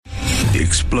The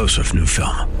explosive new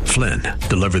film, Flynn,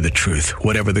 deliver the truth,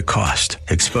 whatever the cost.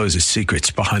 Exposes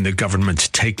secrets behind the government's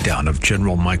takedown of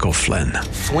General Michael Flynn.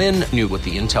 Flynn knew what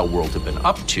the intel world had been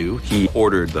up to. He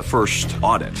ordered the first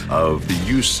audit of the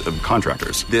use of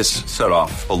contractors. This set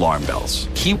off alarm bells.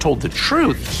 He told the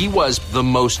truth. He was the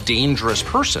most dangerous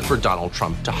person for Donald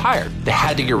Trump to hire. They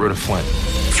had to get rid of Flynn.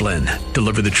 Flynn,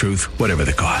 deliver the truth, whatever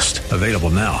the cost. Available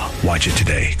now. Watch it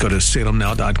today. Go to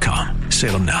salemnow.com.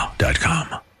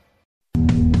 salemnow.com.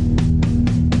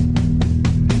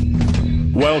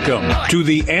 Welcome to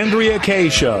the Andrea Kaye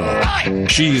Show.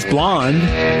 She's blonde,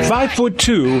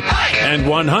 5'2", and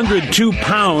 102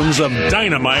 pounds of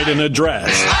dynamite in a dress.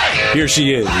 Here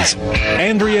she is,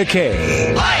 Andrea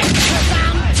Kaye.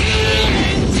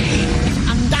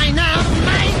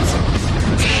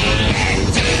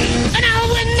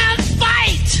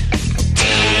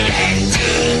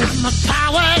 I'm a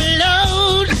power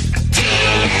load.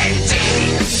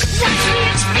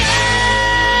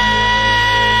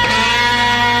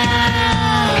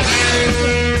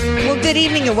 Well, good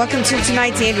evening and welcome to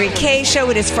tonight's Andrea Kaye Show.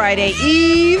 It is Friday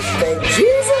Eve. Thank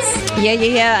Jesus.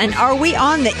 Yeah. And are we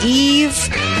on the eve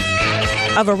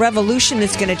of a revolution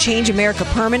that's going to change America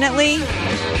permanently?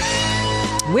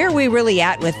 Where are we really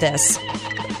at with this?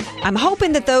 I'm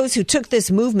hoping that those who took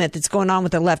this movement that's going on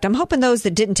with the left, I'm hoping those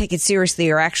that didn't take it seriously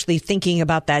are actually thinking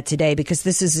about that today, because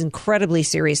this is an incredibly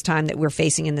serious time that we're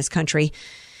facing in this country.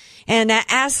 And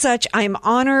as such, I'm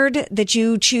honored that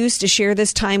you choose to share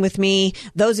this time with me.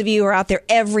 Those of you who are out there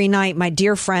every night, my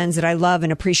dear friends that I love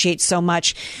and appreciate so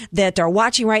much, that are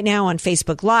watching right now on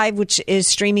Facebook Live, which is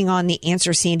streaming on the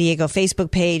Answer San Diego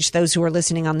Facebook page. Those who are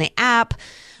listening on the app,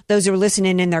 those who are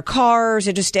listening in their cars,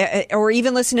 or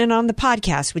even listening on the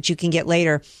podcast, which you can get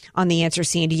later on the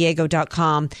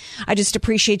AnswerSanDiego.com. I just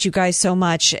appreciate you guys so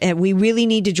much. We really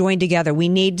need to join together. We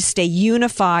need to stay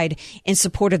unified in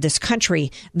support of this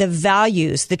country, the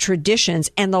values, the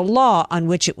traditions, and the law on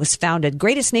which it was founded.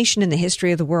 Greatest nation in the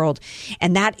history of the world.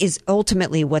 And that is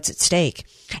ultimately what's at stake.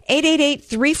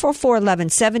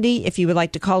 888-344-1170 if you would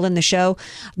like to call in the show.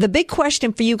 The big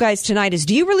question for you guys tonight is,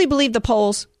 do you really believe the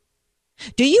polls?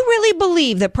 Do you really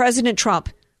believe that President Trump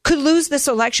could lose this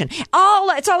election? It's all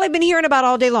I've been hearing about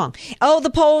all day long. Oh, the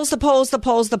polls, the polls, the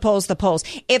polls, the polls, the polls.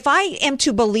 If I am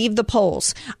to believe the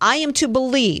polls, I am to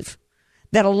believe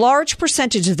that a large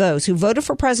percentage of those who voted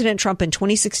for President Trump in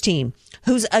 2016,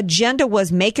 whose agenda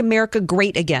was make America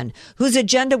great again, whose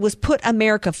agenda was put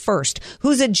America first,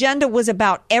 whose agenda was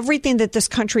about everything that this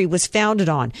country was founded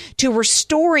on, to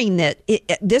restoring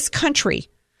this country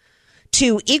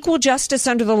to equal justice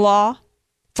under the law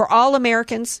for all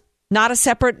Americans, not a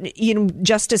separate,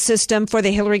 justice system for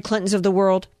the Hillary Clintons of the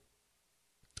world.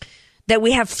 That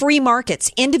we have free markets,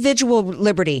 individual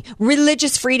liberty,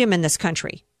 religious freedom in this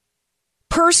country,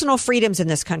 personal freedoms in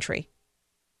this country.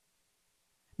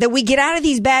 That we get out of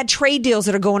these bad trade deals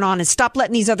that are going on and stop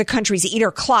letting these other countries eat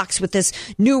our clocks with this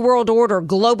New World Order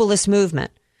globalist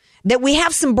movement. That we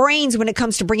have some brains when it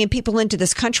comes to bringing people into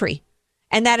this country.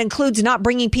 And that includes not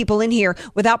bringing people in here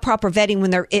without proper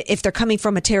vetting if they're coming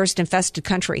from a terrorist-infested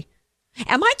country.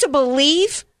 Am I to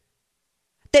believe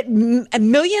that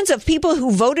millions of people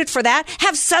who voted for that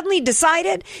have suddenly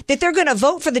decided that they're going to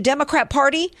vote for the Democrat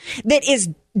Party that is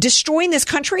destroying this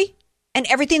country and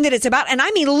everything that it's about? And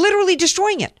I mean literally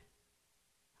destroying it.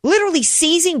 Literally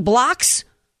seizing blocks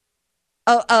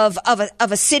of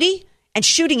a city and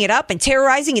shooting it up and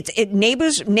terrorizing its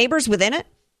neighbors within it.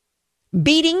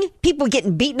 Beating people,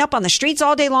 getting beaten up on the streets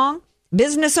all day long,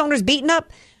 business owners beaten up,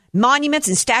 monuments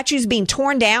and statues being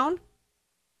torn down,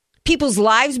 people's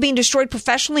lives being destroyed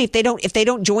professionally if they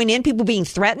don't join in, people being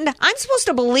threatened. I'm supposed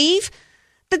to believe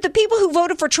that the people who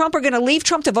voted for Trump are going to leave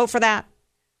Trump to vote for that.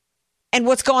 And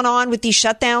what's going on with these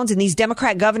shutdowns and these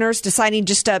Democrat governors deciding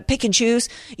just to pick and choose?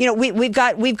 We've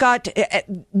got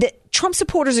the Trump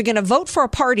supporters are going to vote for a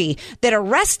party that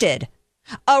arrested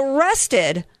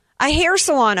a hair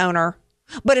salon owner,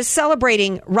 but is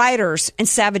celebrating rioters and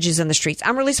savages in the streets.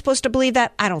 I'm really supposed to believe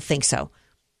that? I don't think so.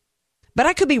 But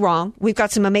I could be wrong. We've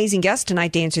got some amazing guests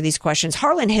tonight to answer these questions.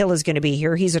 Harlan Hill is going to be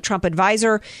here. He's a Trump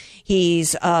advisor.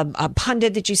 He's a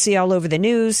pundit that you see all over the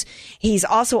news. He's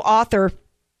also author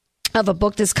of a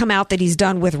book that's come out that he's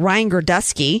done with Ryan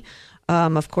Girdusky.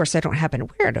 Of course, I don't happen.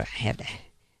 Where do I have the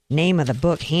name of the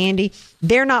book handy?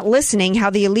 They're Not Listening, How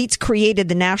the Elites Created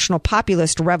the National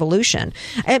Populist Revolution.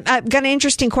 I've got an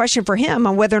interesting question for him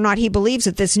on whether or not he believes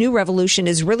that this new revolution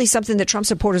is really something that Trump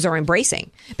supporters are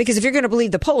embracing. Because if you're going to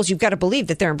believe the polls, you've got to believe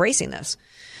that they're embracing this.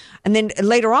 And then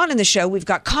later on in the show, we've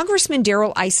got Congressman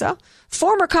Darrell Issa,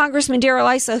 former Congressman Darrell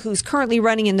Issa, who's currently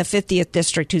running in the 50th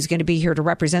District, who's going to be here to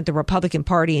represent the Republican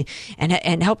Party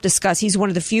and help discuss. He's one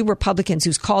of the few Republicans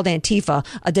who's called Antifa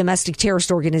a domestic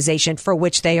terrorist organization, for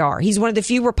which they are. He's one of the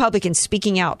few Republicans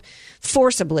speaking out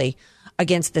forcibly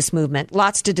against this movement.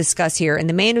 Lots to discuss here. And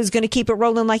the man who's going to keep it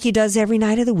rolling like he does every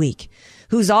night of the week,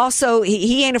 who's also,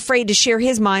 he ain't afraid to share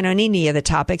his mind on any of the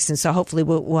topics. And so hopefully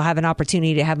we'll have an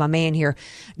opportunity to have my man here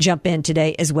jump in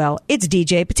today as well. It's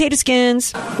DJ Potato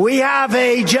Skins. We have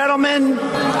a gentleman,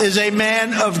 is a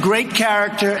man of great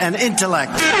character and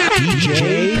intellect.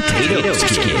 DJ Potato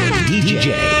Skin.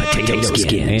 DJ Potato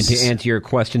Skin. And to answer your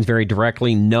questions very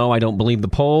directly, no, I don't believe the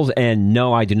polls, and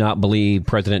no, I do not believe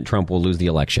President Trump will lose the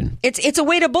election. It's a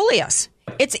way to bully us.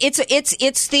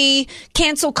 It's the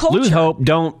cancel culture. Lose hope.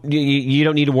 You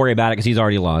don't need to worry about it because he's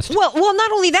already lost. Well,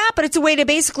 not only that, but it's a way to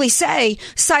basically say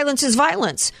silence is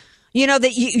violence. You know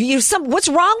that what's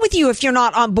wrong with you if you're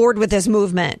not on board with this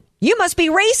movement? You must be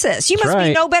racist. You must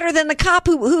be no better than the cop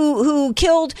who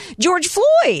killed George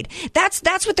Floyd.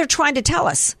 That's what they're trying to tell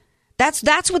us.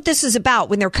 That's what this is about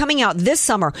when they're coming out this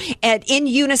summer in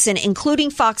unison,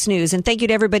 including Fox News. And thank you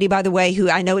to everybody, by the way, who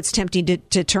I know it's tempting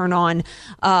to turn on,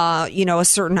 a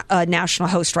certain national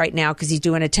host right now because he's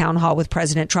doing a town hall with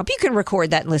President Trump. You can record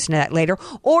that and listen to that later,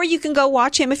 or you can go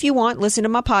watch him if you want. Listen to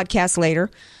my podcast later.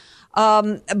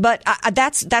 But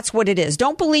that's what it is.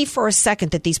 Don't believe for a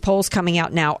second that these polls coming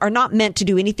out now are not meant to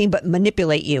do anything but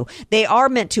manipulate you. They are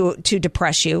meant to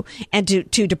depress you and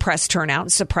to depress turnout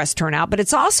and suppress turnout. But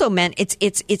it's also meant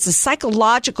it's a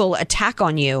psychological attack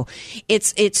on you.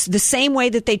 It's the same way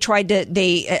that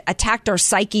they attacked our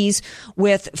psyches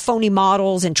with phony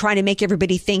models and trying to make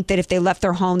everybody think that if they left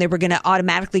their home, they were going to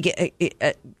automatically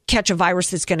catch a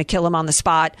virus that's going to kill them on the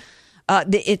spot.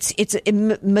 It's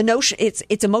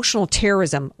emotional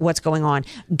terrorism. What's going on?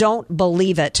 Don't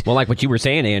believe it. Well, like what you were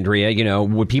saying, Andrea,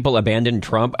 would people abandon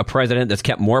Trump, a president that's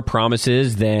kept more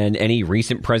promises than any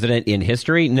recent president in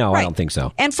history? No, right. I don't think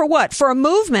so. And for what? For a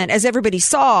movement, as everybody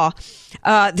saw,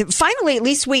 finally, at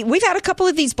least we've had a couple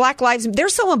of these Black Lives. They're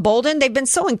so emboldened. They've been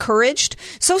so encouraged,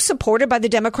 so supported by the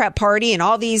Democrat Party and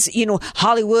all these,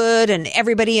 Hollywood and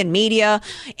everybody in media,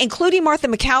 including Martha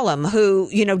McCallum, who,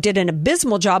 did an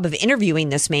abysmal job of interviewing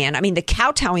this man. I mean, the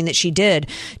kowtowing that she did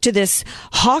to this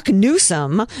Hawk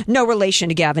Newsom, no relation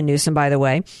to Gavin Newsom, by the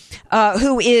way,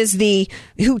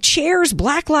 who chairs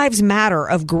Black Lives Matter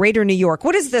of Greater New York.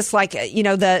 What is this like?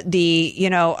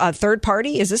 The third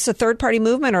party? Is this a third party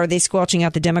movement, or are they squelching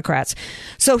out the Democrats?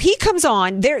 So he comes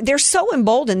on. They're so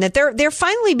emboldened that they're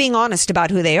finally being honest about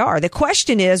who they are. The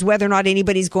question is whether or not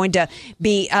anybody's going to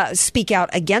speak out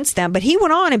against them. But he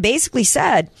went on and basically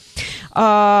said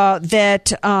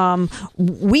that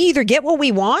we either get what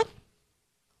we want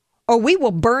or we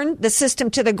will burn the system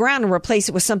to the ground and replace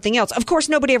it with something else. Of course,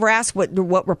 nobody ever asked what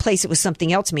replace it with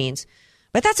something else means.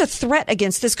 But that's a threat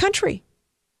against this country.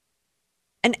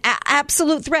 An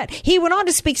absolute threat. He went on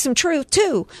to speak some truth,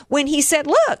 too, when he said,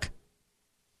 look,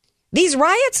 these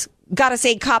riots got us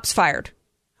 8 cops fired.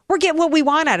 We're getting what we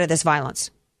want out of this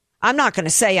violence. I'm not going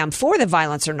to say I'm for the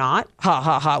violence or not. Ha,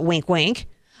 ha, ha, wink, wink.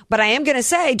 But I am going to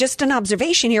say, just an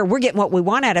observation here, we're getting what we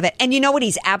want out of it. And you know what?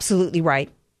 He's absolutely right.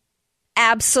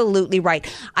 Absolutely right.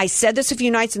 I said this a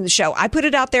few nights in the show. I put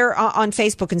it out there on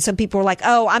Facebook, and some people were like,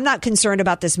 oh, I'm not concerned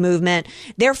about this movement.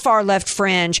 They're far left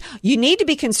fringe. You need to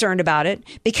be concerned about it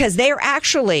because they're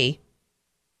actually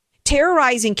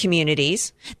terrorizing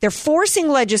communities. They're forcing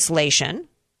legislation.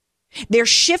 They're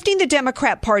shifting the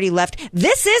Democrat Party left.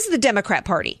 This is the Democrat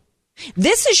Party.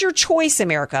 This is your choice,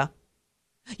 America.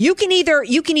 You can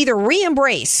either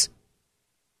re-embrace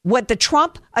what the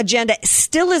Trump agenda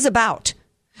still is about,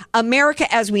 America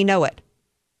as we know it,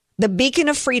 the beacon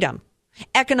of freedom,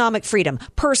 economic freedom,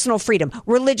 personal freedom,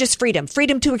 religious freedom,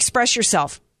 freedom to express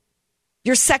yourself,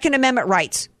 your Second Amendment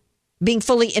rights being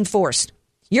fully enforced,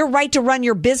 your right to run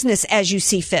your business as you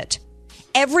see fit.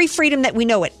 Every freedom that we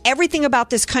know it, everything about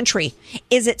this country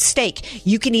is at stake.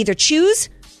 You can either choose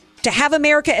to have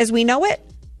America as we know it,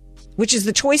 which is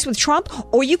the choice with Trump,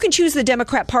 or you can choose the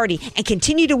Democrat Party and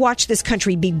continue to watch this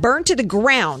country be burned to the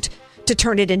ground to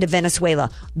turn it into Venezuela.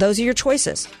 Those are your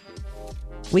choices.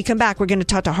 We come back. We're going to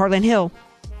talk to Harlan Hill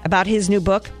about his new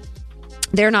book,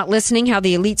 They're Not Listening, How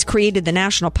the Elites Created the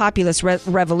National Populist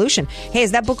Revolution. Hey,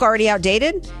 is that book already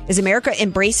outdated? Is America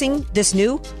embracing this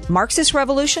new Marxist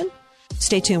revolution?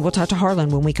 Stay tuned. We'll talk to Harlan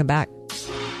when we come back.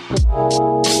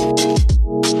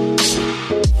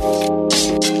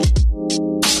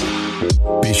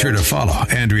 Be sure to follow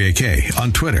Andrea Kaye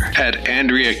on Twitter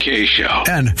 @AndreaKayeShow.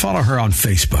 And follow her on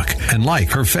Facebook and like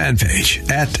her fan page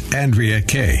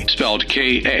 @AndreaKaye. Spelled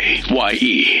Kaye.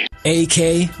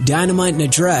 AK, Dynamite and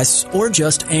Address, or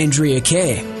just Andrea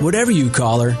K. Whatever you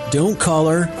call her, don't call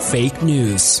her fake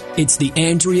news. It's the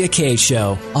Andrea K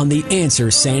Show on The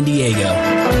Answer San Diego.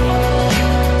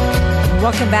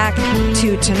 Welcome back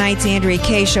to tonight's Andrea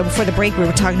K Show. Before the break, we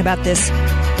were talking about this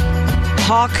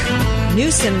Hawk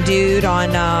Newsom dude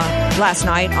on last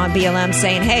night on BLM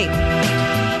saying, hey,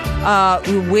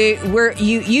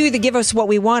 you either give us what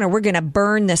we want or we're going to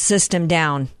burn the system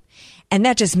down. And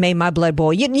that just made my blood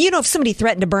boil. You know, if somebody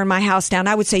threatened to burn my house down,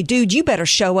 I would say, dude, you better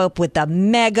show up with the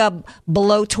mega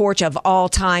blowtorch of all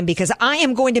time, because I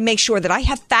am going to make sure that I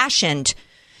have fashioned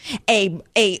a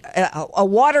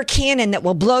water cannon that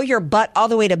will blow your butt all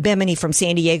the way to Bimini from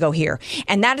San Diego here.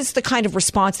 And that is the kind of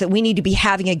response that we need to be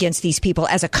having against these people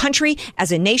as a country,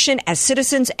 as a nation, as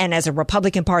citizens, and as a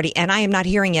Republican Party. And I am not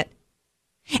hearing it.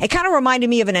 It kind of reminded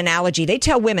me of an analogy. They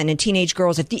tell women and teenage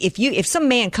girls, if some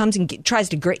man comes and tries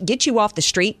to get you off the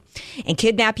street and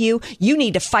kidnap you, you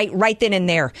need to fight right then and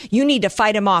there. You need to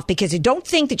fight him off, because you don't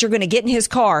think that you're going to get in his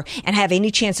car and have any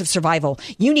chance of survival.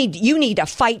 You need to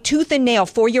fight tooth and nail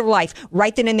for your life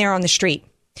right then and there on the street.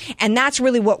 And that's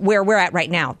really where we're at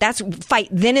right now. That's fight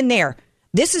then and there.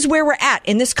 This is where we're at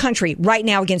in this country right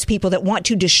now against people that want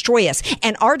to destroy us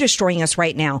and are destroying us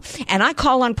right now. And I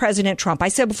call on President Trump. I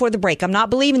said before the break, I'm not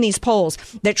believing these polls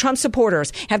that Trump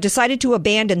supporters have decided to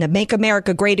abandon the Make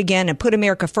America Great Again and Put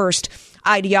America First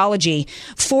ideology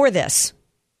for this.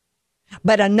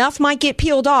 But enough might get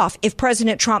peeled off if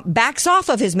President Trump backs off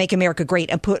of his Make America Great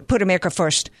and Put America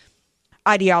First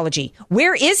ideology.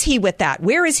 Where is he with that?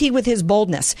 Where is he with his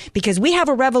boldness? Because we have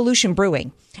a revolution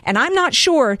brewing. And I'm not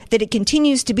sure that it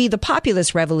continues to be the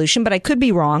populist revolution, but I could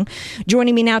be wrong.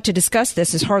 Joining me now to discuss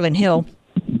this is Harlan Hill,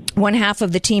 one half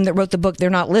of the team that wrote the book, They're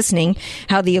Not Listening,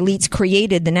 How the Elites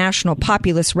Created the National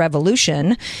Populist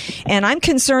Revolution. And I'm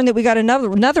concerned that we got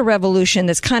another revolution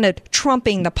that's kind of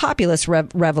trumping the populist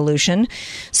revolution.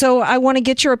 So I want to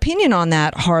get your opinion on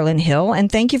that, Harlan Hill.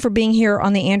 And thank you for being here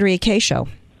on the Andrea K Show.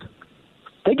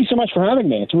 Thank you so much for having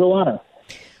me. It's a real honor.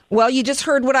 Well, you just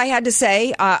heard what I had to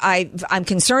say. I'm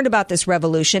concerned about this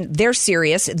revolution. They're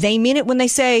serious. They mean it when they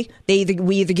say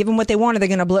we either give them what they want or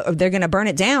they're going to burn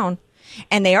it down.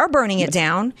 And they are burning it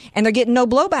down, and they're getting no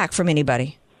blowback from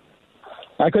anybody.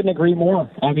 I couldn't agree more.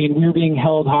 I mean, we're being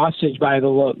held hostage by the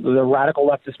radical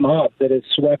leftist mob that has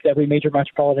swept every major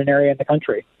metropolitan area in the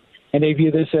country. And they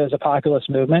view this as a populist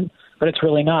movement, but it's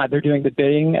really not. They're doing the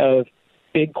bidding of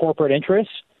big corporate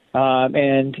interests.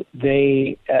 And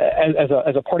they,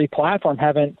 as a party platform,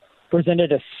 haven't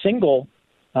presented a single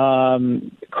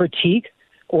critique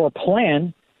or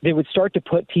plan that would start to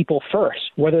put people first,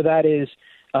 whether that is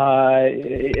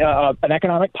an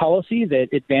economic policy that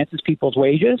advances people's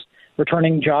wages,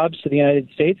 returning jobs to the United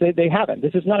States. They haven't.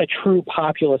 This is not a true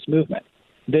populist movement.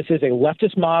 This is a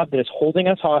leftist mob that is holding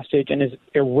us hostage and is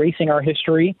erasing our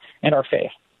history and our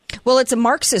faith. Well, it's a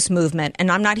Marxist movement,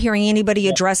 and I'm not hearing anybody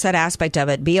address that aspect of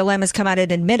it. BLM has come out and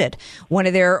admitted. One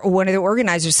of their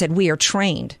organizers said, we are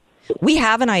trained. We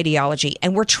have an ideology,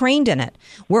 and we're trained in it.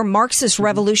 We're Marxist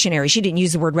revolutionaries. She didn't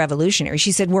use the word revolutionary.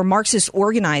 She said we're Marxist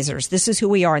organizers. This is who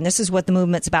we are, and this is what the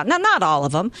movement's about. Now, not all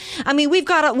of them. I mean, we've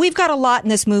got a lot in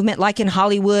this movement, like in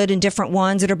Hollywood and different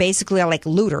ones that are basically like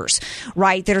looters,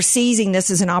 right? That are seizing this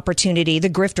as an opportunity. The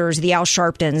grifters, the Al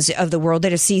Sharptons of the world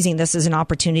that are seizing this as an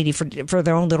opportunity for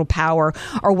their own little power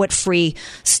or what free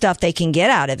stuff they can get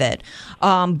out of it.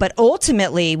 But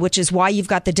ultimately, which is why you've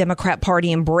got the Democrat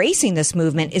Party embracing this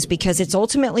movement, is because it's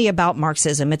ultimately about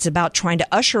Marxism. It's about trying to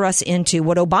usher us into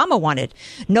what Obama wanted.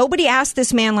 Nobody asked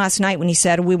this man last night when he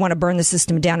said, we want to burn the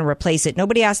system down and replace it.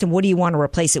 Nobody asked him, what do you want to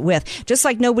replace it with? Just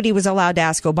like nobody was allowed to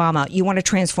ask Obama, you want to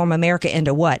transform America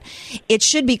into what? It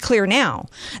should be clear now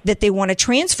that they want to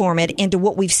transform it into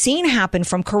what we've seen happen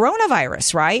from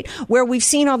coronavirus, right? Where we've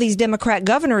seen all these Democrat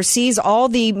governors seize all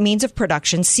the means of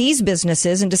production, seize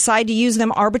businesses, and decide to use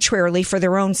them arbitrarily for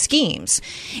their own schemes.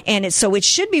 And so it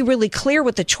should be really clear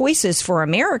what the choices for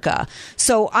America.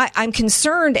 So I'm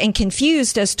concerned and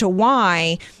confused as to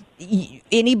why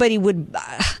anybody would.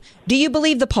 Do you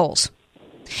believe the polls?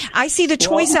 I see the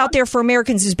choice out there for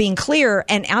Americans as being clear,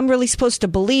 and I'm really supposed to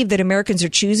believe that Americans are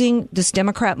choosing this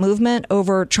Democrat movement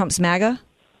over Trump's MAGA?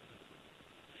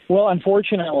 Well,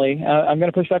 unfortunately, I'm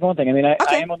going to push back on one thing. I mean, I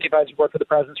am on the advisory board for the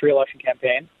president's reelection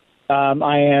campaign.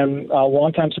 I am a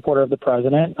longtime supporter of the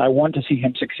president. I want to see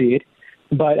him succeed.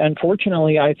 But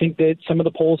unfortunately, I think that some of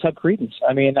the polls have credence.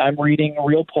 I mean, I'm reading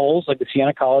real polls like the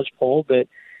Siena College poll that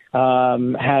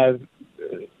have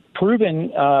proven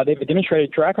they have a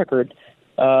demonstrated track record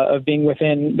of being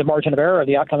within the margin of error of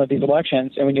the outcome of these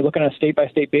elections. And when you look on a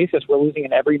state-by-state basis, we're losing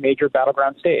in every major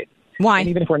battleground state. Why? And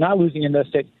even if we're not losing in those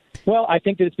states, Well, I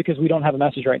think that it's because we don't have a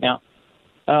message right now.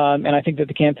 And I think that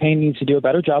the campaign needs to do a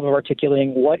better job of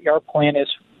articulating what our plan is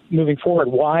moving forward.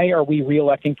 Why are we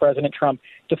reelecting President Trump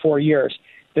to 4 years?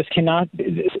 This cannot,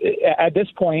 at this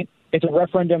point, it's a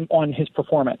referendum on his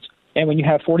performance. And when you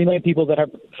have 40 million people that have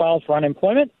filed for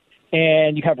unemployment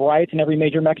and you have riots in every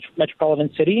major metropolitan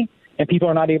city and people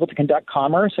are not able to conduct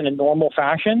commerce in a normal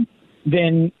fashion,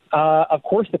 then, of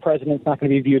course, the president's not going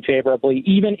to be viewed favorably,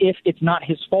 even if it's not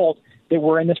his fault that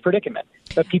we're in this predicament.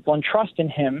 But people entrust in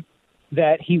him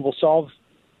that he will solve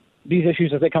these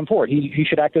issues as they come forward. He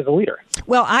should act as a leader.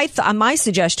 Well, my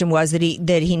suggestion was that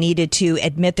he needed to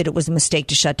admit that it was a mistake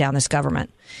to shut down this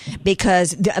government,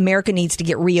 because America needs to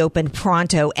get reopened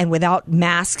pronto and without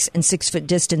masks and 6-foot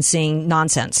distancing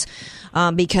nonsense.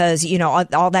 Because,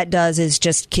 all that does is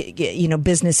just,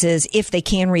 businesses, if they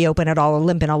can reopen at all, are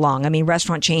limping along. I mean,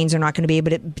 restaurant chains are not going to be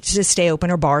able to stay open,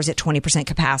 or bars at 20%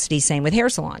 capacity. Same with hair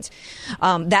salons.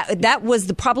 That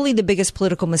was probably the biggest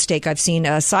political mistake I've seen,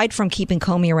 aside from keeping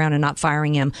Comey around and not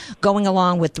firing him. Going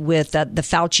along with the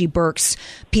Fauci, Birx,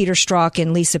 Peter Strzok,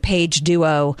 and Lisa Page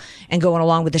duo, and going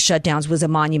along with the shutdowns was a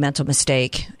monumental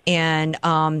mistake. And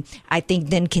I think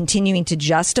then continuing to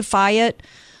justify it,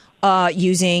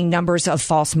 using numbers of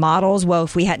false models. Well,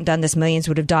 if we hadn't done this, millions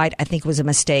would have died. I think it was a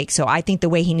mistake. So I think the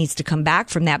way he needs to come back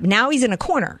from that. Now he's in a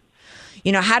corner.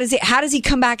 How does he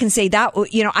come back and say that?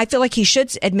 I feel like he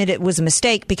should admit it was a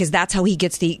mistake, because that's how he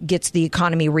gets the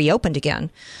economy reopened again.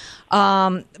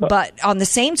 But on the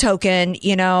same token,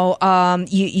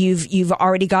 you've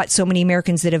already got so many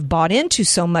Americans that have bought into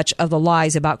so much of the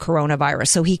lies about coronavirus.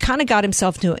 So he kind of got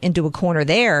himself into a corner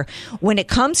there. When it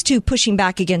comes to pushing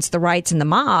back against the riots and the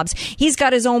mobs, he's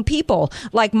got his own people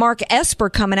like Mark Esper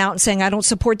coming out and saying, I don't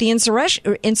support the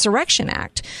Insurrection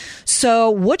Act. So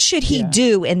what should he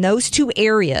do in those two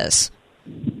areas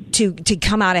to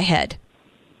come out ahead?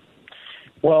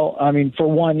 Well, I mean, for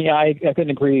one, I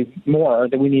couldn't agree more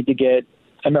that we need to get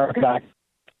America back.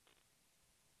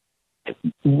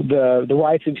 The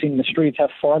riots we've seen in the streets have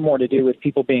far more to do with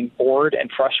people being bored and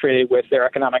frustrated with their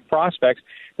economic prospects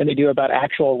than they do about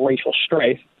actual racial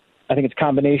strife. I think it's a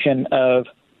combination of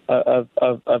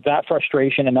that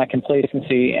frustration and that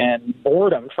complacency and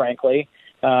boredom, frankly,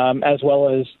 as well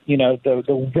as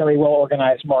the very well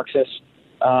organized Marxists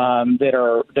that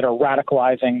are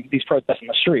radicalizing these protests in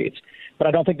the streets. But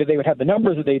I don't think that they would have the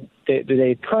numbers that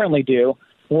they currently do,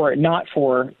 were it not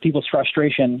for people's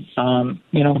frustration,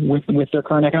 with their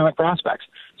current economic prospects.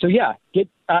 So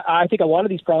I think a lot of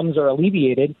these problems are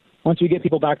alleviated once we get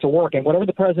people back to work, and whatever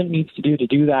the president needs to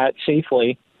do that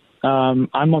safely, I'm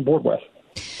on board with.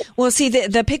 Well, see,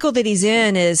 the pickle that he's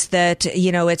in is that,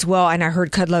 it's, and I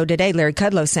heard Kudlow today, Larry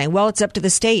Kudlow saying, well, it's up to the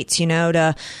states,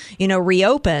 to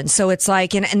reopen. So it's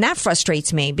like, and that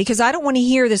frustrates me, because I don't want to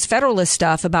hear this federalist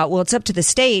stuff about, well, it's up to the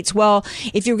states. Well,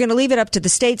 if you're going to leave it up to the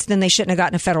states, then they shouldn't have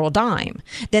gotten a federal dime.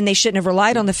 Then they shouldn't have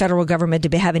relied on the federal government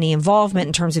to have any involvement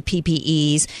in terms of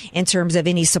PPEs, in terms of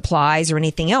any supplies or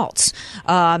anything else,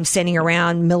 sending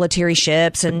around military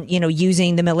ships and,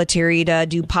 using the military to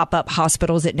do pop-up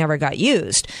hospitals that never got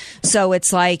used. So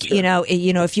it's like,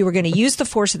 if you were going to use the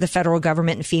force of the federal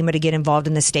government and FEMA to get involved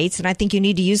in the states, then I think you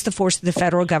need to use the force of the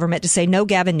federal government to say, no,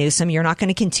 Gavin Newsom, you're not going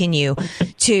to continue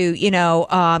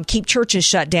to, keep churches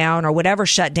shut down or whatever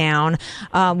shut down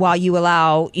while you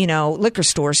allow, liquor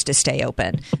stores to stay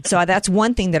open. So that's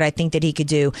one thing that I think that he could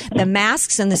do. The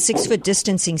masks and the 6-foot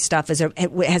distancing stuff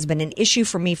has been an issue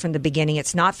for me from the beginning.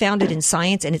 It's not founded in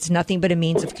science, and it's nothing but a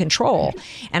means of control.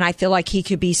 And I feel like he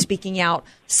could be speaking out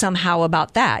somehow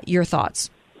about that. Your thoughts?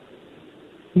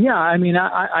 Yeah, I mean,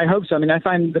 I hope so. I mean, I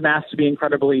find the masks to be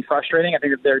incredibly frustrating. I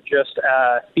think that they're just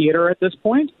theater at this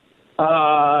point. It's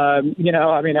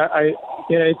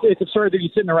absurd that you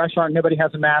sit in a restaurant and nobody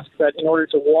has a mask, but in order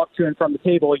to walk to and from the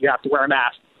table, you have to wear a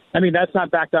mask. I mean, that's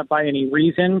not backed up by any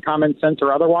reason, common sense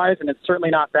or otherwise, and it's certainly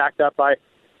not backed up by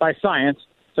science.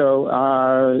 So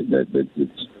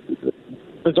it's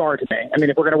bizarre to me. I mean,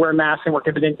 if we're going to wear masks and we're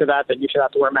committing to that, then you should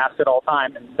have to wear masks at all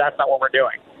time, and that's not what we're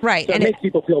doing. Right. So it makes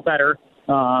people feel better.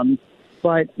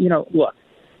 But, look,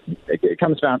 it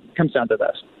comes down to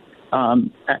this.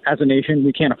 As a nation,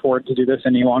 we can't afford to do this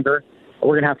any longer.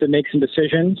 We're going to have to make some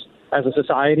decisions as a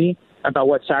society about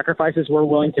what sacrifices we're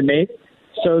willing to make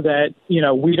so that,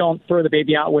 we don't throw the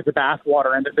baby out with the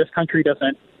bathwater and that this country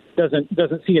doesn't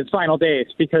see its final days,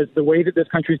 because the way that this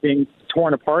country is being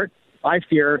torn apart, I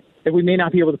fear that we may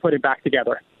not be able to put it back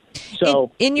together.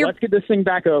 So let's get this thing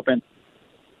back open.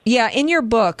 Yeah, in your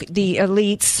book, The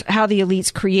Elites, How the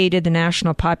Elites Created the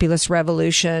National Populist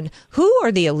Revolution, who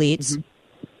are the elites? Mm-hmm.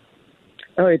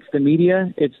 Oh, it's the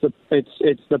media. It's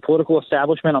the political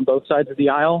establishment on both sides of the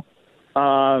aisle.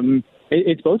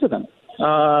 It's both of them.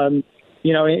 And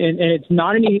it's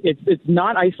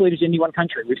not isolated to any one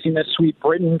country. We've seen this sweep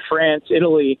Britain, France,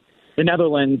 Italy, the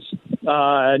Netherlands,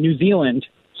 New Zealand,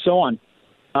 so on.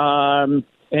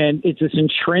 And it's this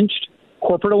entrenched,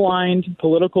 corporate-aligned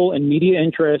political and media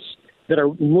interests that are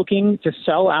looking to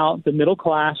sell out the middle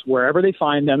class wherever they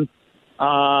find them.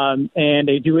 And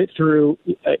they do it through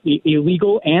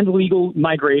illegal and legal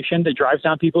migration that drives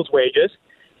down people's wages,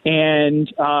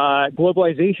 and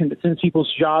globalization that sends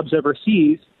people's jobs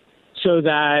overseas so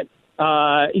that,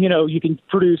 you can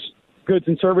produce goods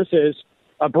and services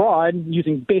abroad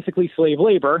using basically slave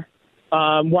labor,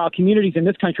 while communities in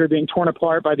this country are being torn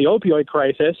apart by the opioid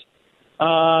crisis.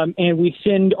 And we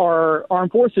send our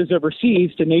armed forces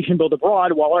overseas to nation build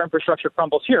abroad while our infrastructure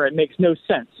crumbles here. It makes no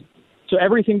sense. So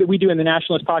everything that we do in the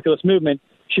nationalist populist movement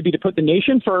should be to put the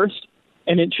nation first,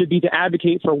 and it should be to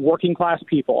advocate for working class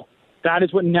people. That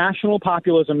is what national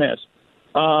populism is.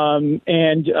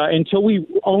 Until we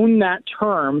own that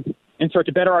term and start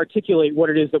to better articulate what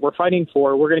it is that we're fighting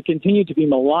for, we're going to continue to be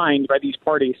maligned by these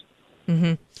parties.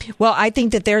 Mm-hmm. Well, I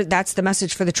think that that's the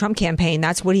message for the Trump campaign.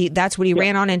 That's what he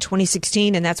ran on in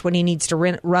 2016, and that's what he needs to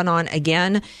run on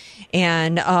again.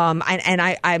 And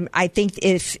I think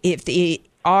if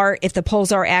the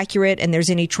polls are accurate and there's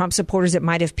any Trump supporters that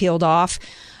might have peeled off,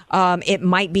 it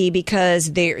might be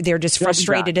because they're just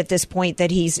frustrated at this point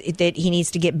that he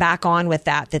needs to get back on with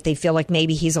that they feel like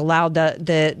maybe he's allowed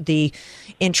the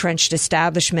entrenched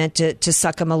establishment to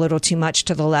suck him a little too much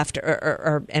to the left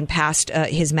and past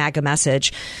his MAGA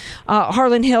message.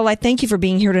 Harlan Hill, I thank you for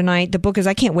being here tonight. The book is,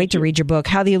 I can't wait to read your book,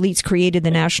 How the Elites Created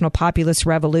the National Populist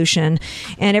Revolution.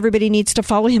 And everybody needs to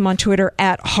follow him on Twitter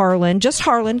at Harlan, just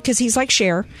Harlan, because he's like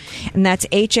Cher. And that's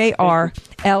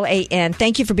HARLAN.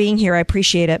 Thank you for being here. I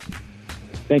appreciate it.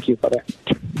 Thank you. Bye-bye.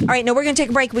 All right, now we're going to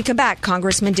take a break. We come back.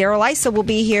 Congressman Darrell Issa will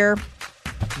be here.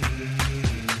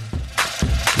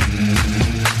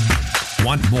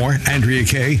 Want more Andrea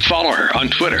Kaye? Follow her on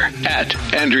Twitter at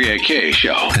Andrea Kaye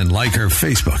Show. And like her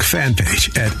Facebook fan page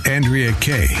at Andrea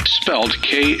Kaye. Spelled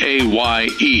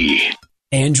Kaye.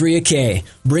 Andrea Kaye,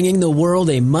 bringing the world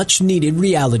a much-needed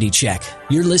reality check.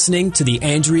 You're listening to The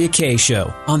Andrea Kaye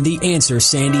Show on The Answer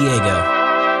San Diego.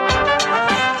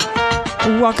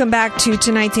 Welcome back to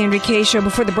tonight's Andrea Kaye Show.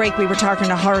 Before the break, we were talking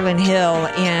to Harlan Hill,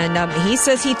 and he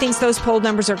says he thinks those poll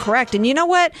numbers are correct. And you know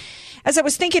what? As I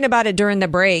was thinking about it during the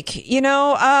break,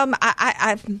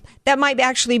 I that might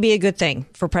actually be a good thing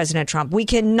for President Trump. We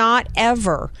cannot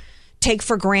ever take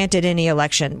for granted any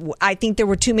election. I think there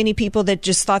were too many people that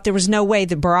just thought there was no way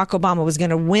that Barack Obama was going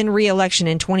to win re-election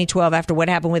in 2012 after what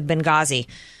happened with Benghazi.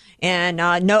 And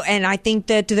I think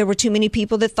that there were too many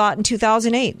people that thought in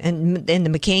 2008 and in the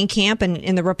McCain camp and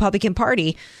in the Republican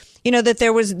Party, that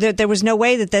there was no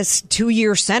way that this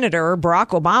 2-year senator,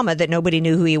 Barack Obama, that nobody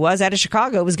knew who he was out of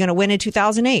Chicago, was going to win in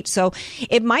 2008. So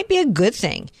it might be a good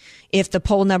thing if the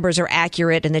poll numbers are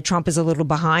accurate and that Trump is a little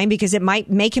behind, because it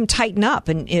might make him tighten up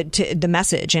to the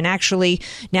message. And actually,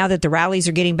 now that the rallies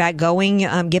are getting back going,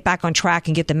 get back on track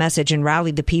and get the message and rally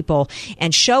the people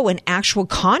and show an actual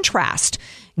contrast.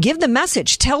 Give the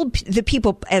message. Tell the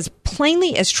people as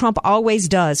plainly as Trump always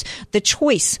does the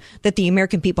choice that the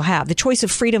American people have, the choice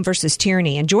of freedom versus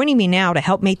tyranny. And joining me now to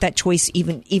help make that choice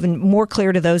even more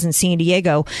clear to those in San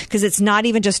Diego, because it's not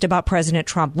even just about President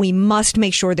Trump. We must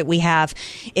make sure that we have,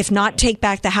 if not take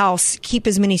back the House, keep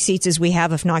as many seats as we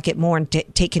have, if not get more, and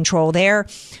take control there.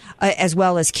 As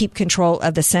well as keep control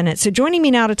of the Senate. So joining me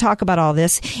now to talk about all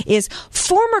this is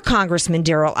former Congressman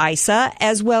Darrell Issa,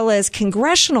 as well as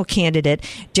congressional candidate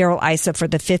Darrell Issa for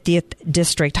the 50th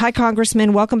District. Hi,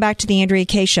 Congressman. Welcome back to the Andrea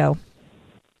Kaye Show.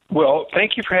 Well,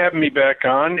 thank you for having me back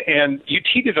on. And you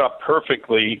teed it up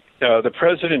perfectly. The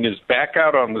president is back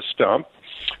out on the stump,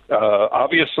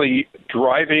 obviously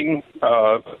driving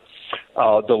the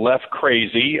left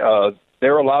crazy.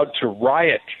 They're allowed to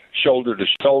riot shoulder to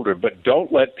shoulder, but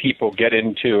don't let people get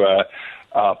into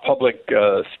a public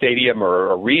stadium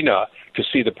or arena to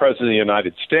see the President of the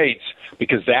United States,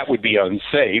 because that would be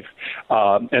unsafe.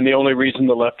 And the only reason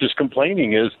the left is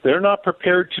complaining is they're not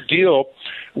prepared to deal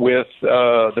with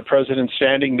the President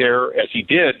standing there, as he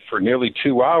did, for nearly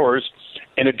 2 hours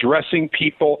and addressing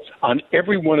people on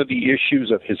every one of the issues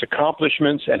of his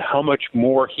accomplishments and how much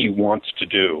more he wants to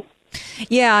do.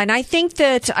 Yeah, and I think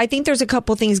there's a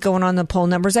couple things going on in the poll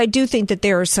numbers. I do think that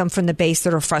there are some from the base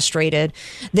that are frustrated,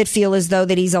 that feel as though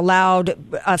that he's allowed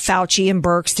Fauci and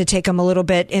Birx to take him a little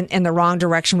bit in the wrong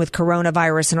direction with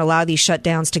coronavirus and allow these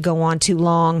shutdowns to go on too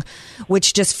long,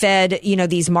 which just fed,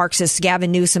 these Marxists,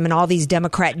 Gavin Newsom and all these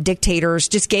Democrat dictators,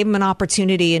 just gave him an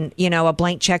opportunity and, a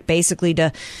blank check basically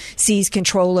to seize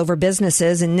control over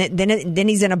businesses. And then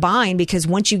he's in a bind, because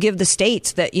once you give the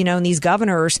states that, and these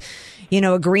governors,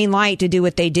 a green light to do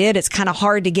what they did, it's kind of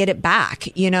hard to get it back,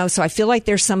 So I feel like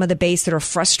there's some of the base that are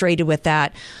frustrated with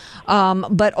that.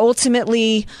 But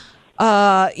ultimately,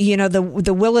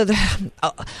 the will of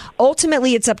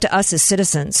ultimately it's up to us as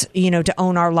citizens, to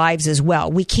own our lives as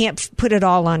well. We can't put it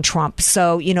all on Trump.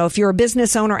 So, if you're a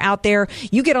business owner out there,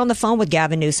 you get on the phone with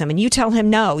Gavin Newsom and you tell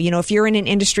him no. If you're in an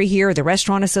industry here, the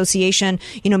Restaurant Association,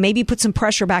 maybe put some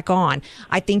pressure back on.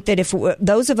 I think that if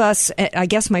those of us, I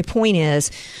guess my point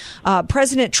is,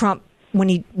 President Trump, when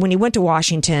he went to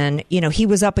Washington, he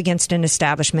was up against an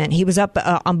establishment. He was up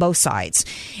on both sides,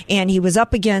 and he was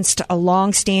up against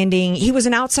he was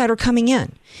an outsider coming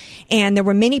in. And there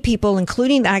were many people,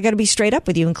 including, I got to be straight up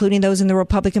with you, including those in the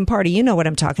Republican Party. You know what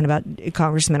I'm talking about,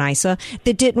 Congressman Issa,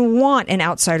 that didn't want an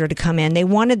outsider to come in. They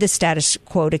wanted the status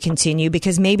quo to continue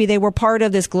because maybe they were part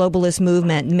of this globalist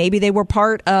movement. Maybe they were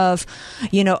part of,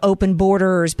 open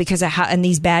borders because of and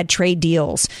these bad trade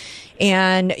deals.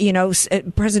 And,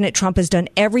 President Trump has done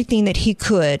everything that he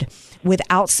could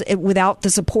without the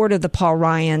support of the Paul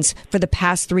Ryans for the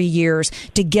past 3 years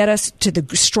to get us to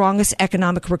the strongest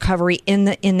economic recovery in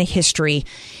the history.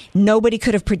 Nobody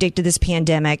could have predicted this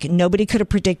pandemic. Nobody could have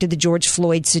predicted the George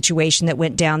Floyd situation that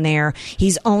went down there.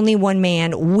 He's only one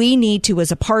man. We need to,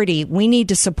 as a party, we need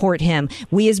to support him.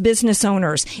 We as business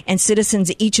owners and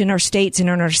citizens, each in our states and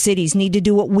in our cities, need to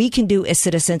do what we can do as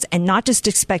citizens and not just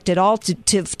expect it all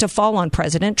to fall on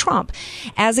President Trump.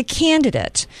 As a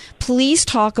candidate, please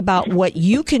talk about what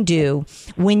you can do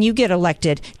when you get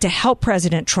elected to help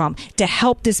President Trump, to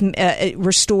help this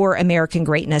restore American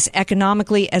greatness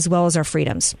economically as well as our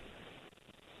freedoms.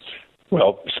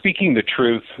 Well, speaking the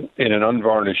truth in an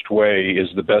unvarnished way is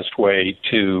the best way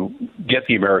to get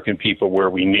the American people where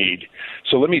we need.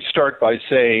 So let me start by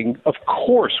saying, of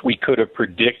course we could have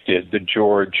predicted the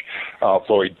George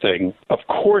Floyd thing. Of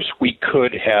course we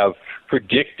could have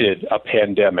predicted a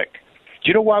pandemic. Do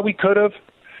you know why we could have?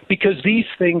 Because these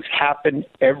things happen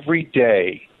every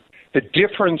day. The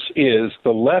difference is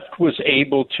the left was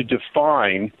able to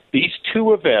define these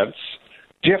two events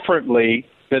differently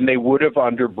than they would have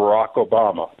under Barack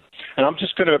Obama. And I'm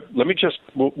just going to,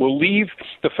 we'll leave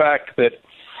the fact that,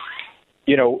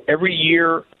 every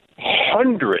year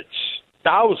hundreds,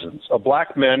 thousands of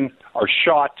black men are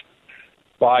shot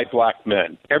by black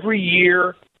men. Every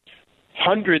year,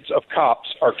 hundreds of cops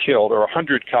are killed, or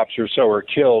 100 cops or so are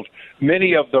killed,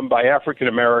 many of them by African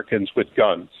Americans with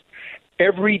guns.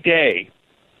 Every day,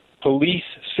 police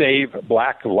save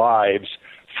black lives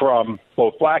from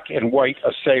both black and white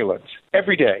assailants.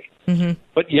 Every day. Mm-hmm.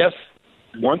 But yes,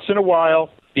 once in a while,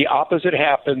 the opposite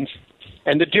happens,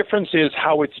 and the difference is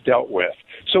how it's dealt with.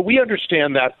 So we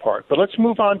understand that part. But let's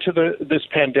move on to this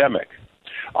pandemic.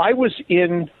 I was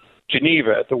in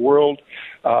Geneva at the World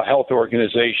Health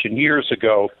Organization years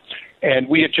ago, and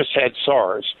we had just had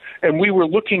SARS. And we were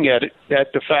looking at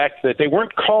the fact that they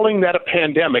weren't calling that a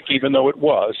pandemic, even though it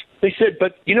was. They said,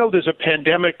 but, there's a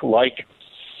pandemic like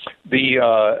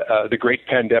the great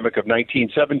pandemic of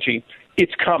 1917.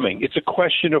 It's coming. It's a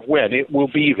question of when. It will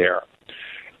be there.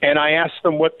 And I asked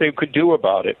them what they could do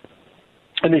about it.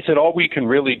 And they said, all we can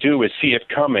really do is see it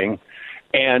coming.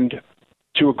 And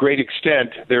to a great extent,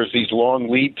 there's these long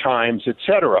lead times, et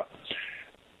cetera.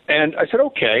 And I said,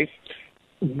 okay,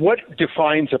 what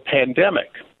defines a pandemic?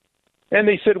 And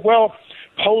they said, well,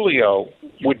 polio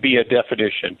would be a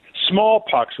definition.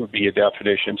 Smallpox would be a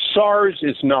definition. SARS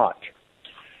is not.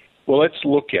 Well, let's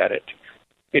look at it.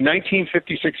 In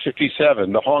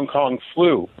 1956-57, the Hong Kong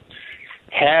flu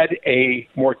had a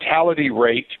mortality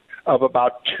rate of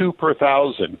about 2 per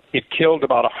thousand. It killed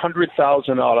about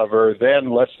 100,000 out of our then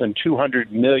less than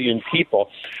 200 million people.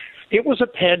 It was a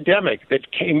pandemic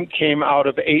that came out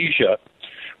of Asia,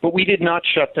 but we did not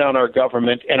shut down our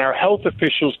government, and our health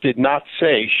officials did not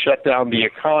say shut down the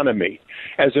economy.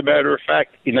 As a matter of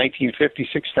fact, in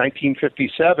 1956,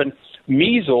 1957,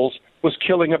 measles was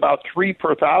killing about 3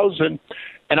 per thousand,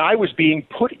 and I was being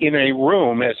put in a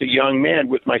room as a young man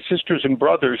with my sisters and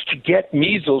brothers to get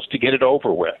measles to get it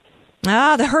over with.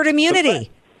 Ah, the herd immunity.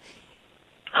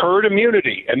 Herd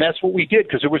immunity, and that's what we did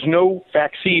because there was no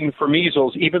vaccine for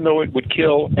measles, even though it would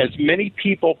kill as many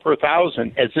people per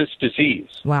thousand as this disease.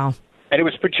 Wow. and it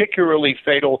was particularly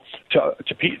fatal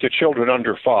to children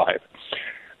under 5.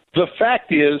 The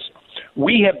fact is,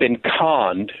 we have been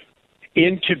conned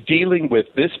into dealing with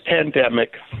this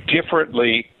pandemic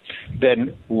differently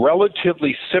than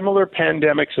relatively similar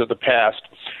pandemics of the past.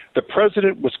 The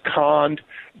president was conned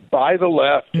by the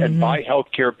left and by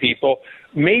healthcare people,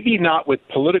 maybe not with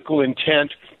political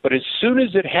intent, but as soon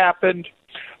as it happened,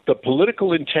 the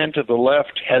political intent of the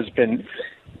left has been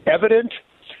evident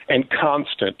and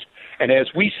constant. And as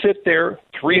we sit there,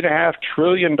 $3.5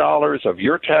 trillion of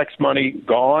your tax money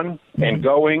gone and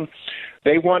going,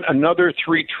 they want another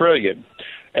 $3 trillion.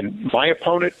 And my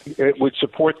opponent would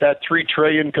support that $3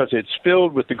 trillion because it's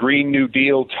filled with the Green New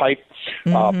Deal type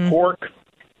pork,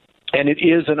 and it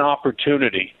is an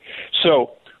opportunity.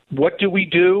 So what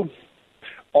do?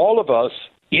 All of us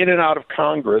in and out of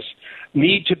Congress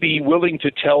need to be willing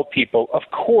to tell people, of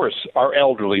course, our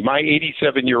elderly, my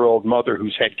 87-year-old mother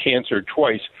who's had cancer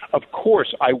twice, of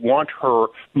course, I want her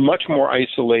much more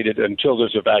isolated until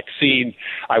there's a vaccine.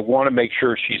 I want to make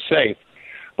sure she's safe.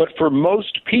 But for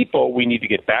most people, we need to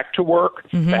get back to work,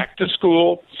 back to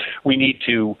school. We need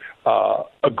to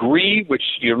agree, which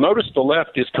you'll notice the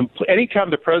left is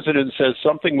anytime the president says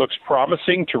something looks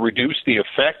promising to reduce the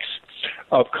effects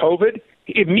of COVID,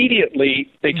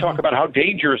 immediately they talk about how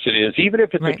dangerous it is, even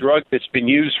if it's a drug that's been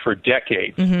used for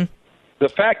decades. The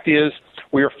fact is,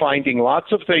 we are finding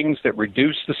lots of things that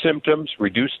reduce the symptoms,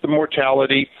 reduce the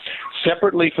mortality,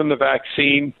 separately from the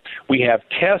vaccine. We have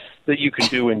tests that you can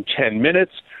do in 10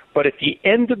 minutes. But at the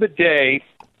end of the day,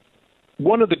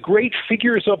 one of the great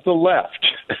figures of the left,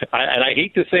 and I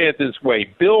hate to say it this way,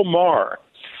 Bill Maher,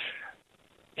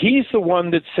 he's the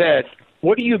one that said,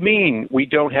 what do you mean we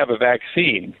don't have a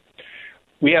vaccine?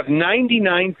 We have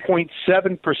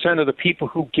 99.7% of the people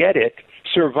who get it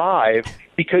survive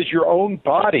because your own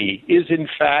body is, in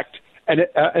fact,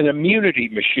 an immunity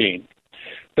machine.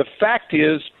 The fact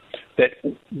is that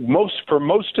for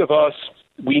most of us,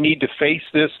 we need to face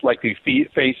this like we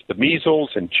faced the measles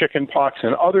and chickenpox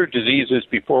and other diseases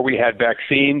before we had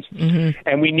vaccines,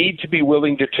 and we need to be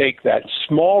willing to take that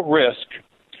small risk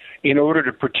in order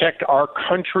to protect our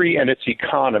country and its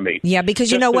economy. Yeah,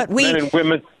 because you know what? Men and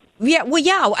women. Yeah, well,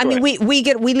 yeah. I mean, we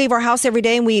leave our house every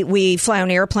day and we fly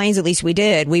on airplanes. At least we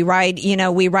did. We ride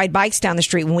bikes down the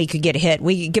street when we could get hit.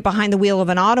 We get behind the wheel of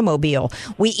an automobile.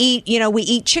 We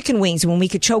eat chicken wings when we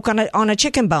could choke on a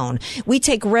chicken bone. We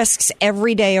take risks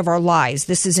every day of our lives.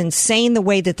 This is insane the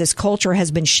way that this culture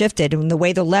has been shifted and the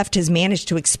way the left has managed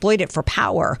to exploit it for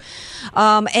power.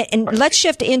 And let's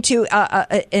shift into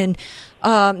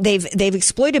they've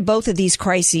exploited both of these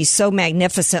crises so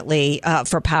magnificently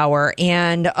for power,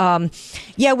 and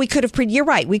we could have. You're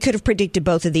right. We could have predicted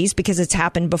both of these because it's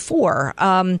happened before.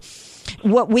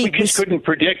 We just couldn't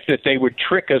predict that they would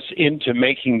trick us into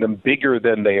making them bigger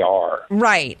than they are.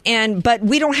 Right. But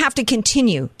we don't have to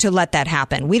continue to let that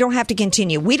happen. We don't have to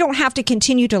continue. We don't have to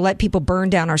continue to let people burn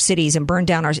down our cities and burn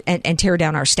down and tear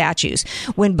down our statues.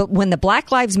 When the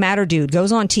Black Lives Matter dude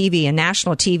goes on TV and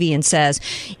national TV and says,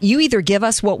 you either give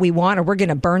us what we want or we're going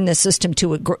to burn this system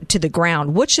to the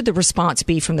ground, what should the response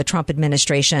be from the Trump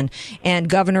administration and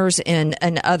governors and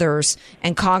others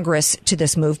and Congress to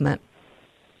this movement?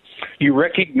 You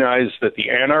recognize that the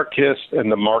anarchists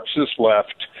and the Marxist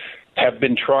left have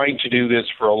been trying to do this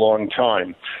for a long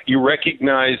time. You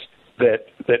recognize that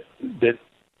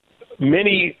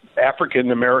many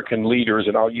African American leaders,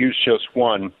 and I'll use just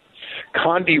one,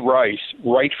 Condi Rice,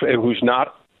 who's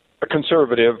not a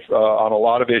conservative on a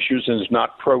lot of issues and is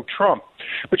not pro-Trump,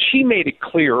 but she made it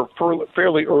clear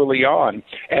fairly early on,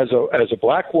 as a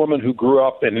black woman who grew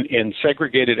up in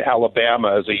segregated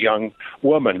Alabama as a young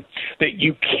woman, that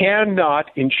you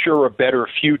cannot ensure a better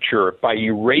future by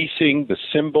erasing the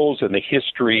symbols and the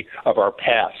history of our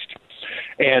past.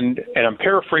 And I'm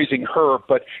paraphrasing her,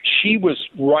 but she was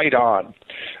right on.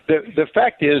 The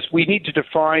fact is, we need to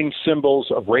define symbols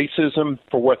of racism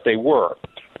for what they were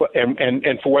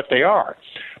and for what they are.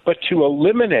 But to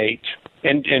eliminate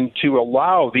and to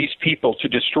allow these people to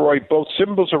destroy both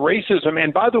symbols of racism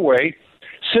and, by the way,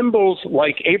 symbols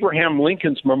like Abraham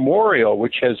Lincoln's memorial,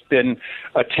 which has been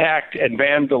attacked and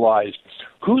vandalized.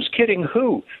 Who's kidding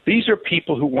who? These are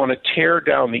people who want to tear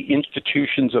down the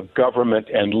institutions of government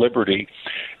and liberty.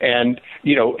 And,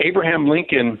 Abraham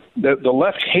Lincoln, the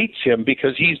left hates him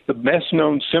because he's the best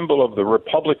known symbol of the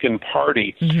Republican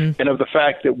Party and of the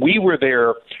fact that we were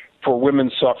there for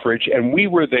women's suffrage, and we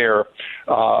were there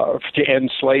to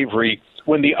end slavery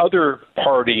when the other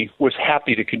party was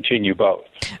happy to continue both.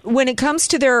 When it comes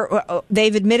to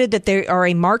they've admitted that they are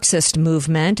a Marxist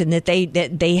movement and that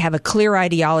they have a clear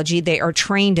ideology. They are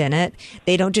trained in it.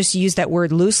 They don't just use that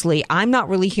word loosely. I'm not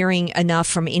really hearing enough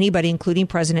from anybody, including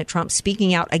President Trump,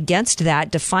 speaking out against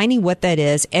that, defining what that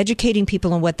is, educating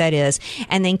people on what that is,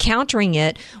 and then countering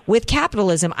it with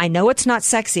capitalism. I know it's not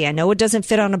sexy. I know it doesn't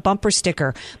fit on a bumper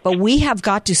sticker, but we have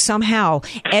got to somehow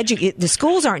educate. The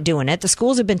schools aren't doing it. The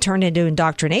schools have been turned into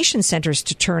indoctrination centers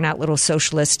to turn out little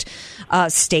socialist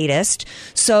statist.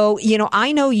 So,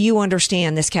 I know you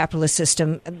understand this capitalist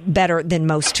system better than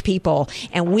most people,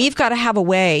 and we've got to have a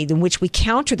way in which we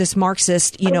counter this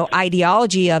Marxist,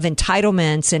 ideology of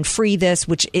entitlements and free this,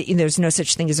 which there's no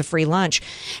such thing as a free lunch.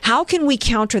 How can we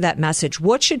counter that message?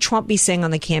 What should Trump be saying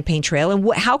on the campaign trail?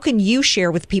 And how can you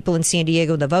share with people in San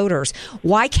Diego, the voters,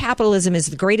 why capitalism is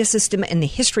the greatest system in the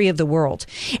history of the world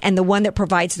and the one that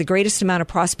provides the greatest amount of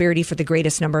prosperity for the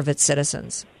greatest number of its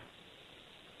citizens?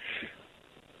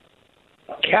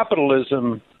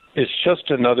 Capitalism is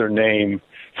just another name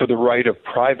for the right of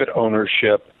private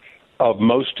ownership of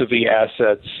most of the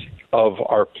assets of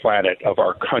our planet, of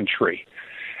our country.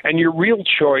 And your real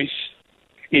choice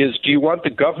is, do you want the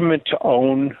government to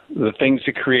own the things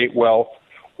that create wealth,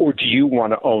 or do you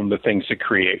want to own the things that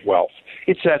create wealth?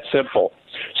 It's that simple.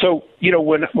 So,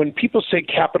 when people say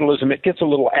capitalism, it gets a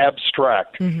little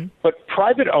abstract. Mm-hmm. But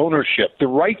private ownership, the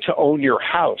right to own your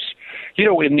house,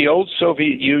 in the old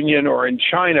Soviet Union or in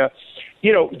China,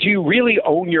 do you really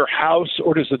own your house,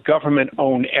 or does the government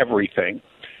own everything?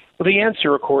 Well, the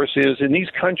answer, of course, is in these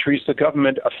countries, the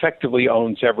government effectively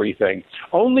owns everything.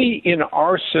 Only in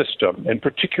our system, and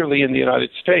particularly in the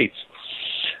United States,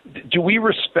 do we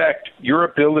respect your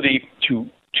ability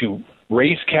to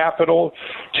raise capital,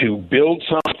 to build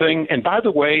something, and by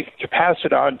the way, to pass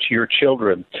it on to your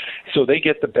children so they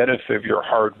get the benefit of your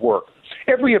hard work.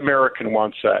 Every American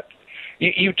wants that.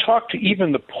 You talk to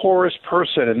even the poorest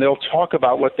person, and they'll talk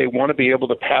about what they want to be able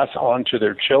to pass on to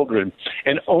their children.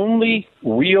 And only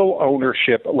real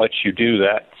ownership lets you do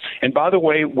that. And by the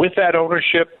way, with that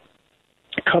ownership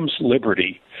comes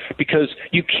liberty, because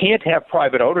you can't have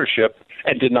private ownership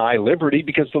and deny liberty,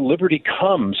 because the liberty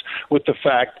comes with the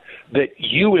fact that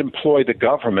you employ the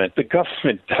government. The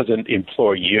government doesn't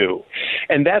employ you.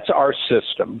 And that's our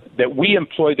system, that we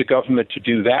employ the government to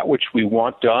do that which we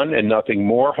want done and nothing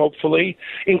more, hopefully,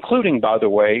 including, by the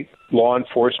way, law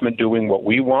enforcement doing what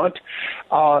we want,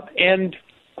 and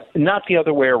not the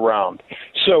other way around.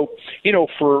 So,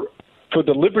 for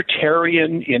the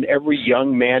libertarian in every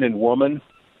young man and woman,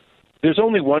 there's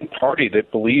only one party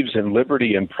that believes in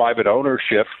liberty and private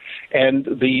ownership, and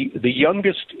the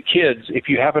youngest kids, if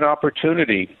you have an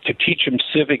opportunity to teach them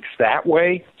civics that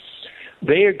way,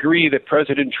 they agree that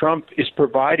President Trump is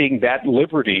providing that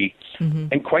liberty. Mm-hmm.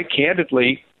 And quite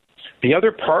candidly, the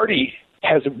other party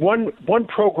has one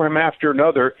program after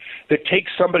another that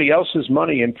takes somebody else's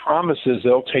money and promises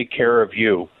they'll take care of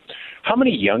you. How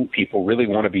many young people really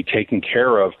want to be taken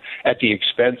care of at the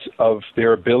expense of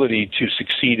their ability to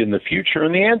succeed in the future?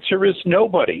 And the answer is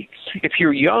nobody. If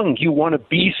you're young, you want to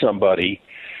be somebody.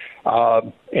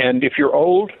 And if you're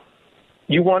old,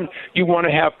 you want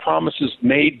to have promises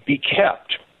made be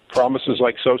kept, promises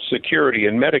like Social Security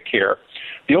and Medicare.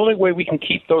 The only way we can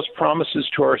keep those promises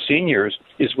to our seniors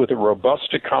is with a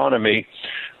robust economy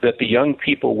that the young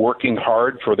people working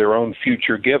hard for their own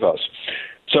future give us.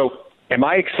 So, am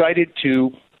I excited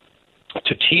to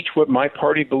teach what my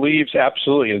party believes?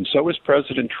 Absolutely, and so is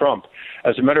President Trump.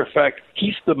 As a matter of fact,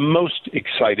 he's the most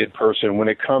excited person when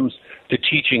it comes to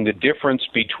teaching the difference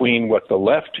between what the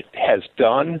left has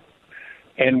done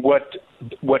and what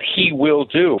he will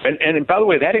do. And by the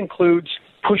way, that includes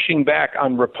pushing back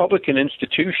on Republican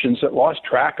institutions that lost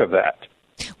track of that.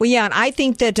 Well, yeah, and I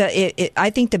think that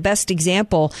I think the best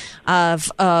example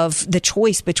of the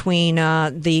choice between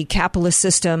the capitalist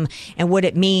system and what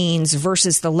it means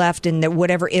versus the left and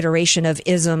whatever iteration of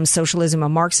ism, socialism, or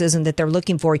Marxism that they're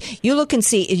looking for. You look and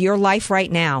see your life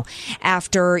right now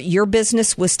after your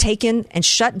business was taken and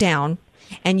shut down,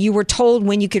 and you were told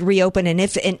when you could reopen and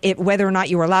if whether or not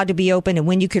you were allowed to be open and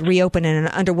when you could reopen and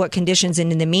under what conditions.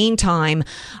 And in the meantime,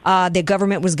 the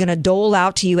government was going to dole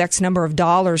out to you X number of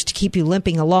dollars to keep you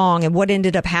limping along. And what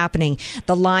ended up happening?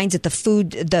 The lines at the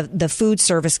food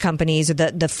service companies or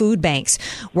the food banks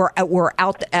were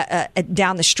out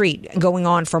down the street going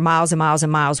on for miles and miles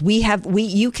and miles.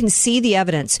 You can see the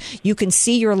evidence. You can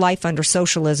see your life under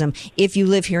socialism if you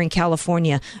live here in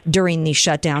California during these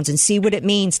shutdowns and see what it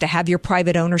means to have your private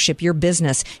private ownership, your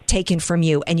business taken from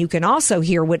you. And you can also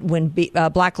hear when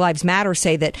Black Lives Matter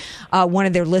say that one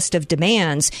of their list of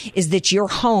demands is that your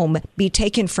home be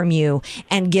taken from you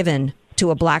and given to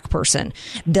a black person.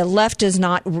 The left does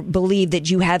not believe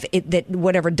that you have it, that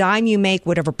whatever dime you make,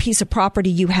 whatever piece of property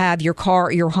you have, your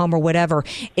car, your home, or whatever,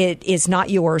 it is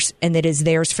not yours and that is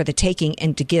theirs for the taking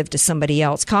and to give to somebody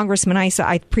else. Congressman Issa,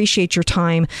 I appreciate your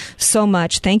time so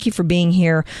much. Thank you for being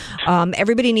here.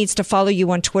 Everybody needs to follow you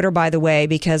on Twitter, by the way,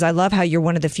 because I love how you're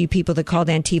one of the few people that called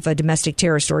Antifa a domestic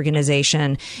terrorist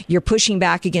organization. You're pushing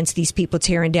back against these people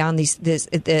tearing down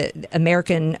the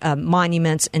American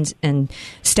monuments and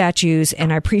statues.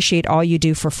 And I appreciate all you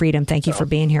do for freedom. Thank you for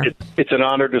being here. It's an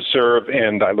honor to serve,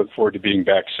 and I look forward to being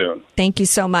back soon. Thank you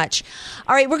so much.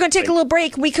 All right, we're going to take a little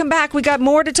break. When we come back, we got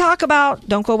more to talk about.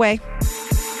 Don't go away.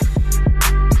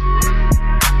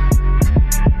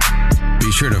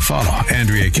 Be sure to follow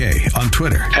Andrea Kaye on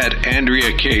Twitter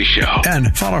 @AndreaKaye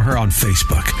and follow her on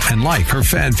Facebook and like her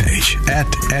fan page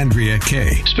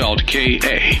 @AndreaKaye. Spelled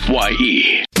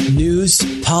Kaye.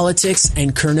 News, politics,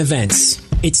 and current events.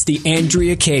 It's the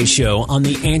Andrea Kaye Show on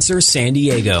The Answer San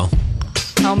Diego.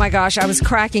 Oh my gosh, I was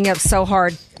cracking up so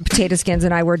hard. Potato Skins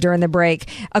and I were during the break.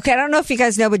 Okay, I don't know if you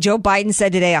guys know, but Joe Biden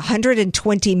said today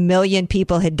 120 million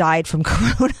people had died from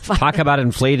coronavirus. Talk about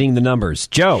inflating the numbers.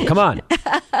 Joe, come on.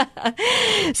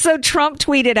 So Trump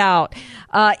tweeted out,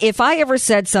 if I ever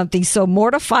said something so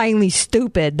mortifyingly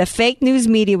stupid, the fake news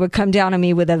media would come down on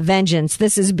me with a vengeance.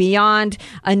 This is beyond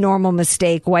a normal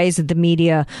mistake. Why isn't the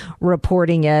media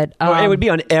reporting it? It would be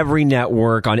on every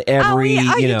network, on every,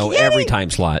 every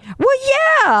time slot. Well,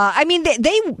 yeah. I mean,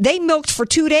 they milked for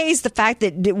 2 days the fact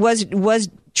that it was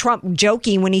Trump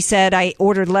joking when he said I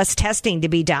ordered less testing to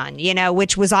be done,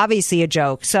 which was obviously a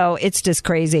joke. So it's just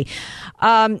crazy.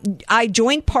 I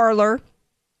joined Parler.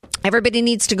 Everybody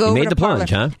needs to go over to Parler. You made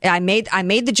the plunge, huh? I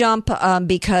made the jump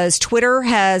because Twitter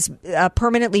has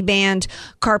permanently banned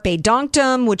Carpe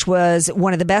Donktum, which was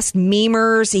one of the best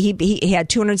memers. He had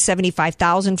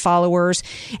 275,000 followers,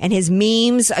 and his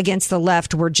memes against the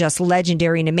left were just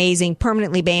legendary and amazing.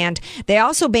 Permanently banned. They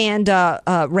also banned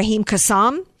Raheem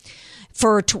Kassam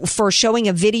for showing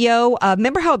a video.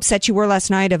 Remember how upset you were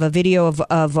last night of a video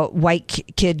of a white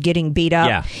kid getting beat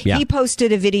up? Yeah. He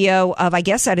posted a video of, I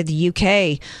guess, out of the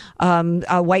UK,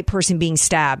 a white person being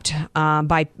stabbed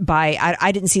by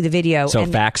I didn't see the video. So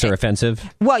facts are offensive?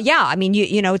 Well, yeah. I mean,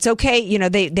 it's okay.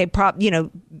 They post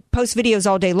videos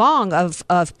all day long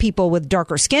of people with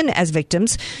darker skin as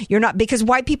victims. Because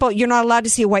white people, you're not allowed to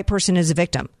see a white person as a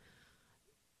victim.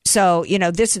 So,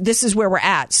 this is where we're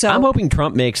at. So I'm hoping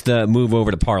Trump makes the move over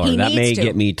to Parler. That may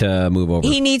get me to move over.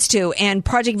 He needs to. And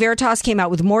Project Veritas came out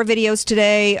with more videos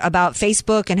today about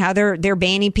Facebook and how they're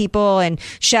banning people and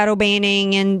shadow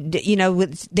banning. And,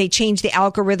 they changed the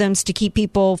algorithms to keep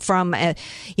people from,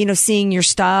 seeing your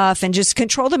stuff and just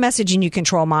control the message and you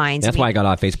control minds. That's why I got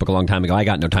off Facebook a long time ago. I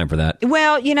got no time for that.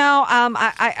 Well,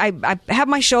 I have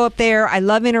my show up there. I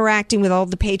love interacting with all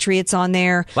the patriots on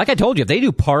there. Like I told you, if they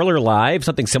do Parler Live,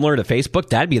 something similar to Facebook,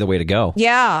 that'd be the way to go.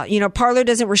 Yeah. Parler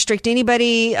doesn't restrict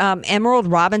anybody. Emerald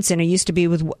Robinson, who used to be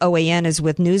with OAN, is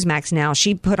with Newsmax now.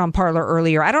 She put on Parler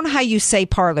earlier. I don't know how you say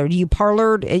Parler. Do you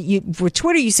Parler? For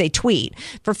Twitter, you say tweet.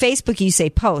 For Facebook, you say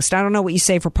post. I don't know what you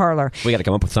say for Parler. We got to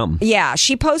come up with something. Yeah.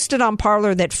 She posted on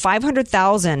Parler that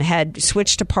 500,000 had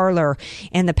switched to Parler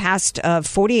in the past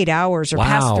 48 hours or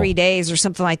past 3 days or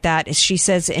something like that. She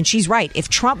says, and she's right. If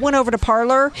Trump went over to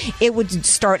Parler, it would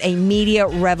start a media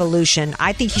revolution.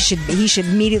 I think he should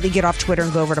immediately get off Twitter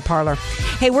and go over to Parler.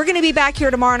 Hey, we're going to be back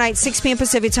here tomorrow night, 6 p.m.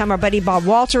 Pacific time. Our buddy Bob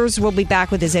Walters will be back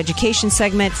with his education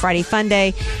segment, Friday Fun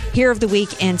Day, Hero of the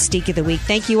Week, and Steak of the Week.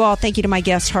 Thank you all. Thank you to my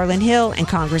guests, Harlan Hill and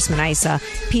Congressman Issa.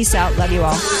 Peace out. Love you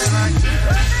all.